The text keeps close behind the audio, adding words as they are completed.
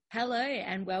Hello,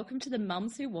 and welcome to the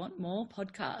Mums Who Want More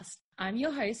podcast. I'm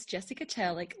your host, Jessica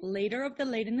Terlich, leader of the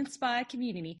Lead and Inspire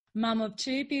community, mum of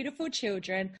 2 beautiful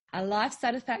children, a life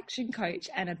satisfaction coach,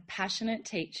 and a passionate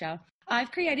teacher.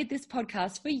 I've created this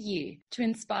podcast for you to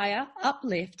inspire,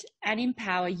 uplift, and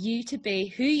empower you to be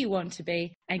who you want to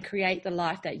be and create the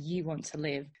life that you want to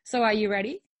live. So are you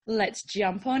ready? Let's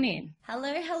jump on in. Hello,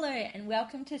 and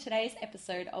welcome to today's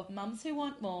episode of Mums Who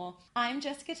Want More. I'm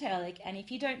Jessica Terlich, and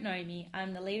if you don't know me,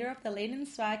 I'm the leader of the Lead and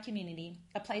Inspire community,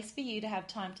 a place for you to have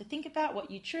time to think about what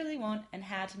you truly want and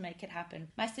how to make it happen.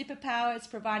 My superpower is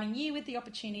providing you with the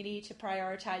opportunity to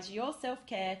prioritize your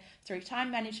self-care through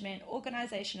time management,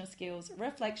 organizational skills,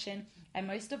 reflection, and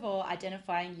most of all,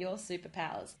 identifying your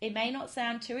superpowers. It may not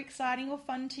sound too exciting or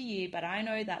fun to you, but I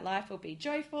know that life will be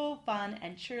joyful, fun,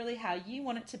 and truly how you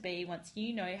want it to be once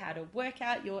you know how to work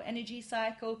out your energy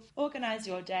cycle, organize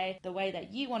your day the way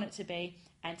that you want it to be,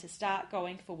 and to start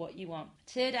going for what you want.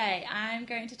 Today, I'm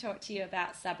going to talk to you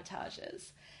about sabotages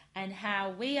and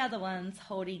how we are the ones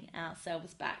holding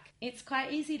ourselves back. It's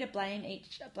quite easy to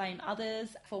blame others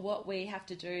for what we have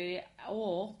to do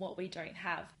or what we don't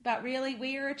have. But really,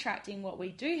 we are attracting what we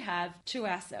do have to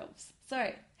ourselves.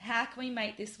 So, how can we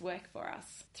make this work for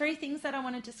us? 3 things that I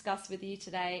want to discuss with you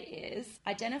today is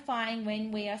identifying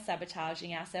when we are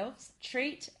sabotaging ourselves,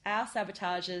 treat our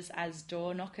sabotages as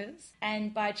door knockers,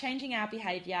 and by changing our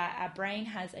behavior, our brain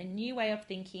has a new way of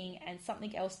thinking and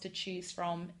something else to choose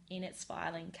from in its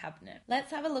filing cabinet. Let's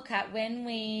have a look at when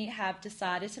we have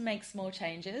decided to make small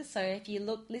changes. So if you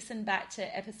listen back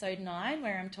to episode 9,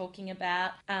 where I'm talking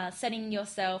about setting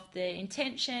yourself the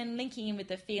intention, linking in with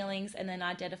the feelings, and then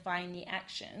identifying the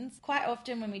action. Quite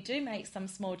often when we do make some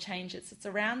small changes, it's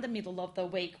around the middle of the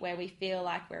week where we feel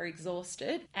like we're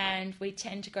exhausted and we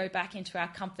tend to go back into our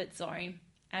comfort zone.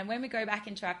 And when we go back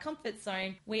into our comfort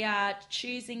zone, we are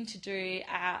choosing to do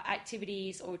our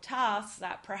activities or tasks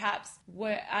that perhaps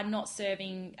are not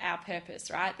serving our purpose,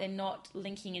 right? They're not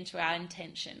linking into our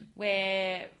intention.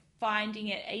 We're finding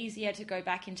it easier to go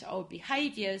back into old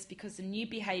behaviors because the new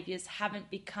behaviors haven't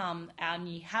become our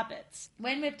new habits.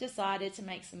 When we've decided to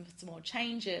make some small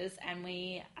changes and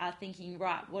we are thinking,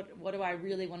 right, what do I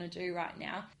really want to do right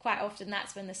now? Quite often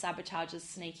that's when the sabotages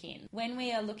sneak in. When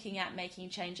we are looking at making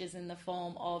changes in the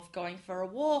form of going for a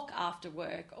walk after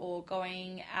work or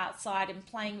going outside and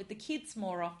playing with the kids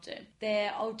more often,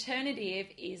 their alternative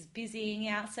is busying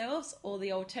ourselves, or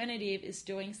the alternative is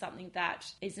doing something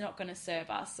that is not going to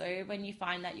serve us. So when you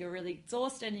find that you're really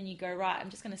exhausted and you go, right, I'm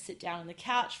just going to sit down on the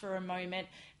couch for a moment,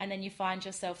 and then you find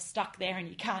yourself stuck there and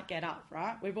you can't get up,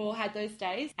 right? We've all had those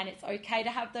days, and it's okay to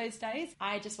have those days.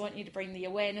 I just want you to bring the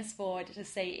awareness forward to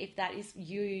see if that is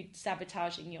you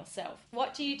sabotaging yourself.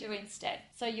 What do you do instead?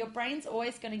 So your brain's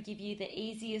always going to give you the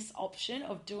easiest option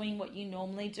of doing what you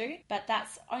normally do, but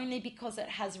that's only because it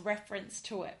has reference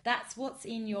to it. That's what's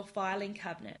in your filing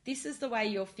cabinet. This is the way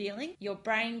you're feeling. Your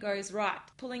brain goes, right,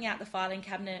 pulling out the filing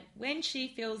cabinet. When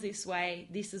she feels this way,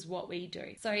 this is what we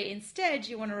do. So instead,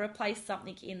 you want to replace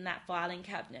something in that filing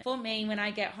cabinet. For me, when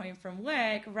I get home from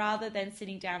work, rather than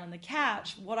sitting down on the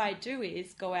couch, what I do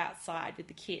is go outside with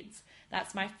the kids.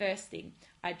 That's my first thing.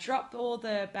 I drop all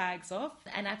the bags off,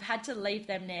 and I've had to leave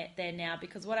them there now,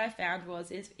 because what I found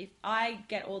is if I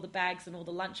get all the bags and all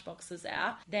the lunch boxes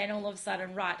out, then all of a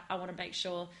sudden, right, I want to make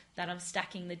sure that I'm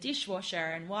stacking the dishwasher.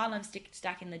 And while I'm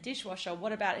stacking the dishwasher,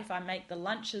 what about if I make the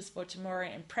lunches for tomorrow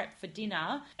and prep for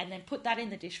dinner, and then put that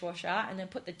in the dishwasher, and then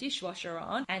put the dishwasher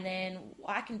on, and then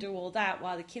I can do all that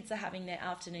while the kids are having their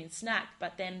afternoon snack.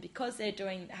 But then because they're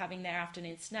having their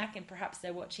afternoon snack and perhaps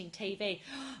they're watching TV,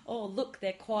 oh look,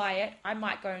 they're quiet, I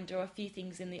might go and do a few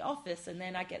things in the office, and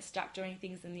then I get stuck doing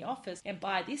things in the office, and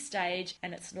by this stage,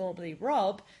 and it's normally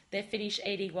Rob, they're finished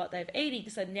eating what they've eaten,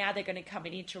 so now they're going to come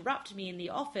and interrupt me in the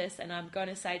office, and I'm going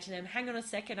to say to them, hang on a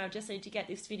second, I just need to get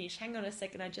this finished, hang on a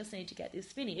second, I just need to get this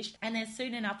finished, and then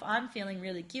soon enough I'm feeling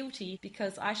really guilty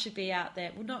because I should be out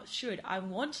there, well not should, I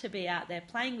want to be out there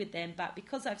playing with them, but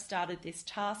because I've started this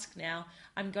task now,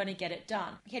 I'm going to get it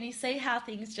done. Can you see how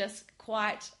things just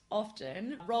quite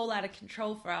often roll out of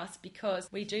control for us because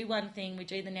we do one thing, we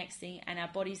do the next thing, and our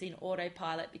body's in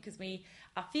autopilot because we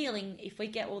are feeling if we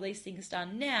get all these things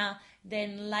done now,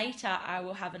 then later I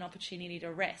will have an opportunity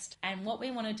to rest. And what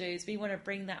we want to do is we want to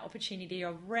bring that opportunity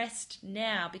of rest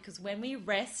now, because when we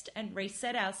rest and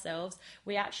reset ourselves,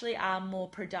 we actually are more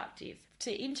productive.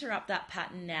 To interrupt that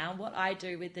pattern now, what I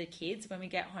do with the kids when we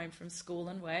get home from school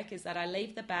and work is that I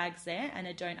leave the bags there and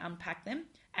I don't unpack them.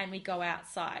 and we go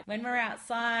outside. When we're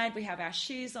outside, we have our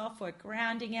shoes off, we're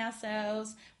grounding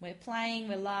ourselves, we're playing,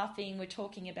 we're laughing, we're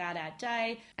talking about our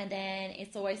day, and then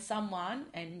it's always someone,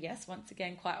 and yes, once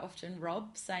again, quite often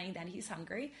Rob, saying that he's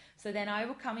hungry. So then I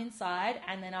will come inside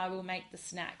and then I will make the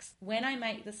snacks. When I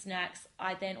make the snacks,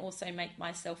 I then also make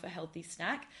myself a healthy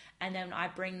snack, and then I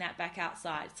bring that back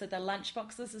outside. So the lunch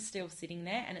boxes are still sitting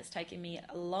there, and it's taken me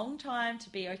a long time to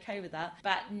be okay with that,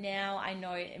 but now I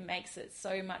know it makes it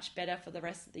so much better for the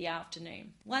rest of the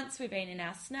afternoon. Once we've eaten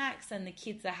our snacks and the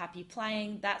kids are happy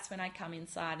playing, that's when I come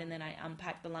inside and then I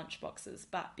unpack the lunch boxes.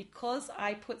 But because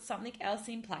I put something else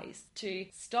in place to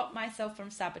stop myself from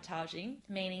sabotaging,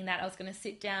 meaning that I was going to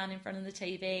sit down in front of the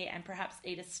TV and perhaps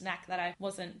eat a snack that I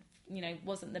wasn't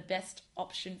the best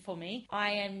option for me, I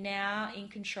am now in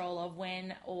control of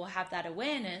when, or have that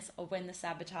awareness of when the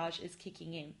sabotage is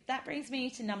kicking in. That brings me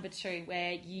to number 2,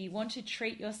 where you want to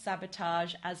treat your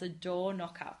sabotage as a door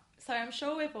knocker. So I'm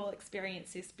sure we've all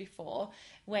experienced this before,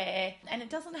 where, and it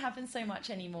doesn't happen so much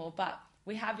anymore, but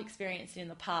we have experienced it in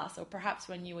the past, or perhaps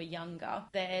when you were younger.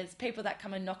 There's people that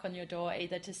come and knock on your door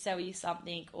either to sell you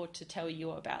something or to tell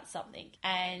you about something.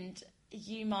 And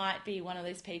you might be one of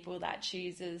those people that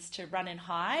chooses to run and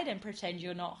hide and pretend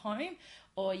you're not home,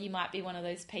 or you might be one of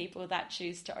those people that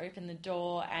choose to open the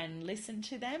door and listen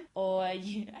to them,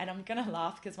 and I'm going to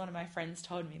laugh because one of my friends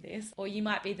told me this, or you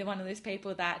might be one of those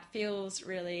people that feels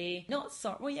really not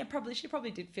sorry. Well, yeah, she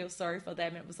probably did feel sorry for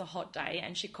them. It was a hot day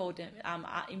and she called them,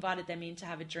 invited them in to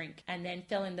have a drink, and then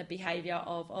fell in the behavior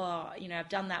of, I've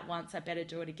done that once, I better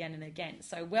do it again and again.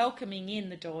 So welcoming in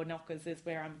the door knockers is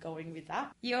where I'm going with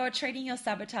that. You're treating your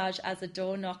sabotage as a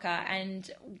door knocker, and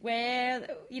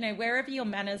wherever your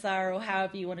manners are, or however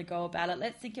you want to go about it,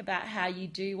 let's think about how you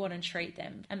do want to treat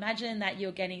them. Imagine that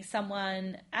you're getting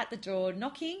someone at the door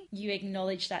knocking, you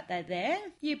acknowledge that they're there,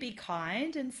 you be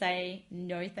kind and say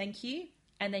no thank you,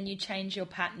 and then you change your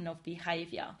pattern of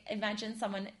behavior. Imagine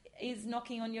someone is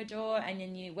knocking on your door and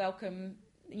then you welcome,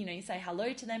 you say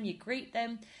hello to them, you greet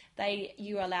them,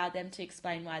 you allow them to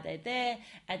explain why they're there,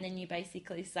 and then you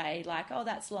basically say like, oh,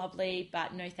 that's lovely,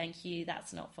 but no thank you,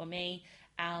 that's not for me.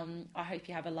 I hope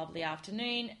you have a lovely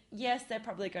afternoon. Yes, they're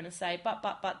probably going to say, but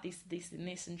this and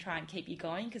this, and try and keep you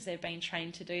going because they've been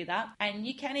trained to do that. And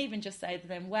you can even just say to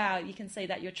them, wow, you can see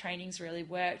that your training's really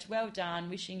worked. Well done.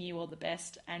 Wishing you all the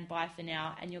best and bye for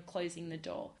now. And you're closing the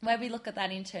door. Where we look at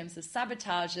that in terms of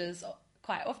sabotages,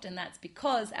 quite often that's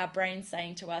because our brain's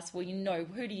saying to us, well,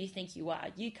 who do you think you are?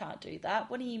 You can't do that.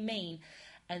 What do you mean?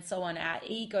 And so on, our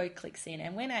ego clicks in.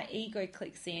 And when our ego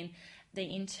clicks in,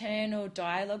 the internal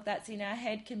dialogue that's in our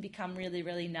head can become really,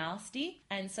 really nasty.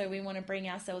 And so we want to bring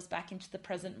ourselves back into the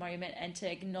present moment and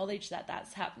to acknowledge that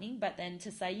that's happening, but then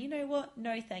to say, you know what?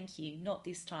 No, thank you. Not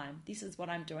this time. This is what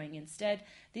I'm doing instead.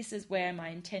 This is where my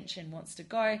intention wants to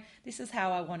go. This is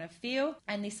how I want to feel.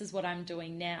 And this is what I'm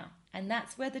doing now. And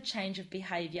that's where the change of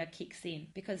behavior kicks in,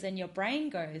 because then your brain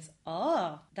goes,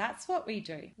 oh, that's what we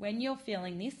do. When you're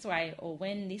feeling this way, or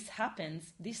when this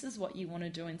happens, this is what you want to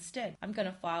do instead. I'm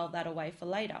going to file that away for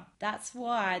later. That's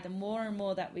why the more and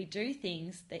more that we do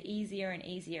things, the easier and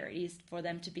easier it is for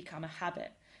them to become a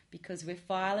habit, because we're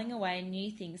filing away new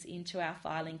things into our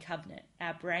filing cabinet.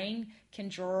 Our brain can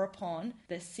draw upon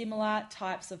the similar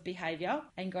types of behavior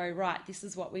and go, right, this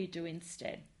is what we do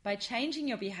instead. By changing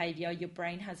your behavior, your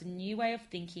brain has a new way of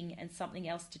thinking and something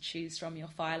else to choose from your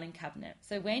filing cabinet.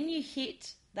 So when you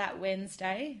hit that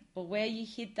Wednesday, or where you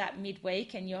hit that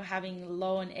midweek and you're having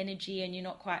low on energy and you're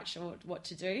not quite sure what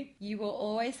to do, you will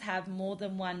always have more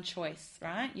than one choice,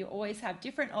 right? You always have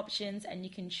different options and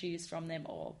you can choose from them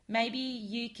all. Maybe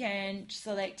you can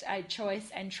select a choice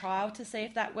and trial to see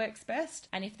if that works best.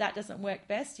 And if that doesn't work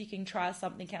best, you can try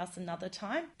something else another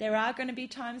time. There are going to be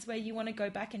times where you want to go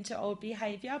back into old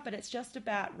behavior, but it's just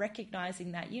about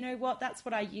recognizing that, you know what, that's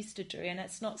what I used to do and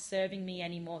it's not serving me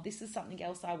anymore. This is something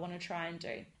else I want to try and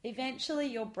do. Eventually,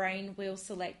 your brain will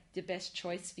select the best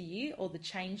choice for you, or the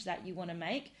change that you want to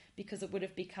make, because it would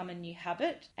have become a new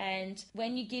habit. And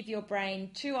when you give your brain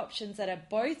two options that are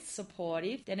both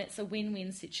supportive, then it's a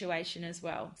win-win situation as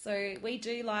well. So we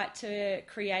do like to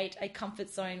create a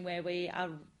comfort zone where we are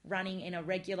running in a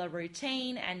regular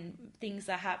routine and things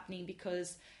are happening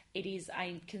because it is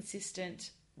a consistent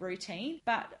routine,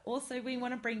 but also we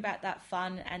want to bring back that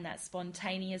fun and that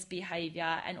spontaneous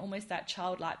behavior and almost that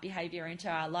childlike behavior into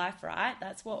our life, right?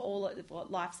 That's what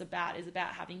what life's about, is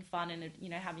about having fun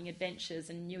and having adventures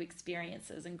and new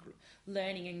experiences and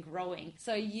learning and growing.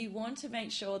 So you want to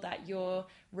make sure that your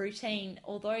routine,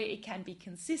 although it can be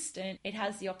consistent, it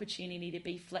has the opportunity to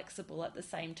be flexible at the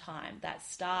same time. That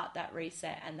start, that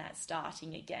reset, and that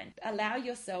starting again. Allow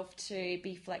yourself to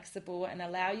be flexible and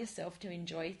allow yourself to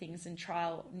enjoy things and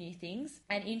trial out new things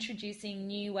and introducing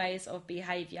new ways of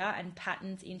behavior and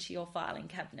patterns into your filing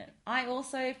cabinet. I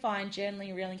also find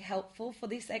journaling really helpful for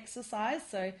this exercise,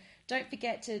 so don't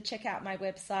forget to check out my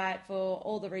website for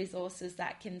all the resources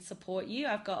that can support you.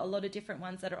 I've got a lot of different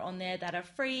ones that are on there that are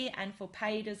free and for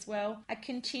paid as well. I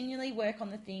continually work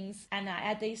on the things and I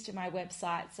add these to my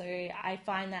website. So I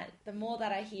find that the more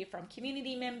that I hear from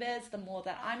community members, the more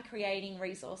that I'm creating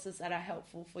resources that are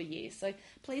helpful for you. So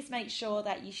please make sure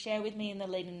that you share with me in the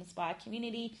Lead and Inspire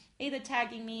community, either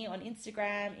tagging me on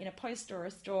Instagram in a post or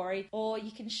a story, or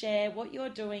you can share what you're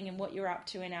doing and what you're up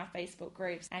to in our Facebook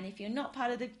groups. And if you're not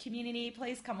part of the community,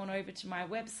 please come on over to my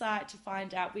website to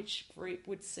find out which group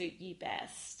would suit you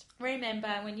best.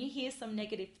 Remember, when you hear some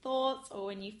negative thoughts or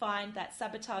when you find that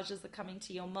sabotages are coming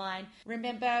to your mind,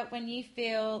 remember when you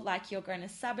feel like you're going to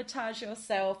sabotage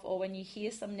yourself or when you hear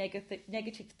some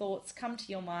negative thoughts come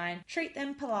to your mind, treat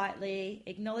them politely,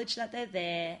 acknowledge that they're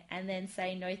there, and then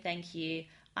say, no, thank you.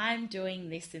 I'm doing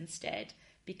this instead,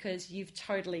 because you've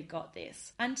totally got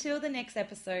this. Until the next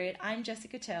episode, I'm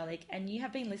Jessica Turlick, and you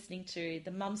have been listening to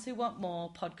the Mums Who Want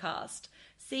More podcast.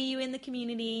 See you in the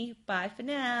community. Bye for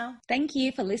now. Thank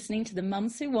you for listening to the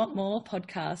Mums Who Want More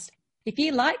podcast. If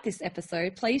you like this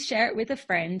episode, please share it with a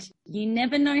friend. You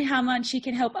never know how much you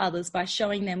can help others by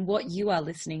showing them what you are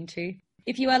listening to.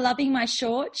 If you are loving my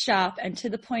short, sharp, and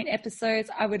to-the-point episodes,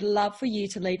 I would love for you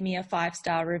to leave me a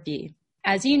 5-star review.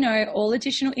 As you know, all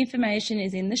additional information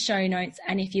is in the show notes,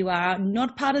 and if you are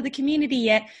not part of the community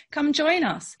yet, come join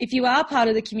us. If you are part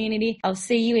of the community, I'll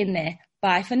see you in there.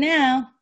 Bye for now.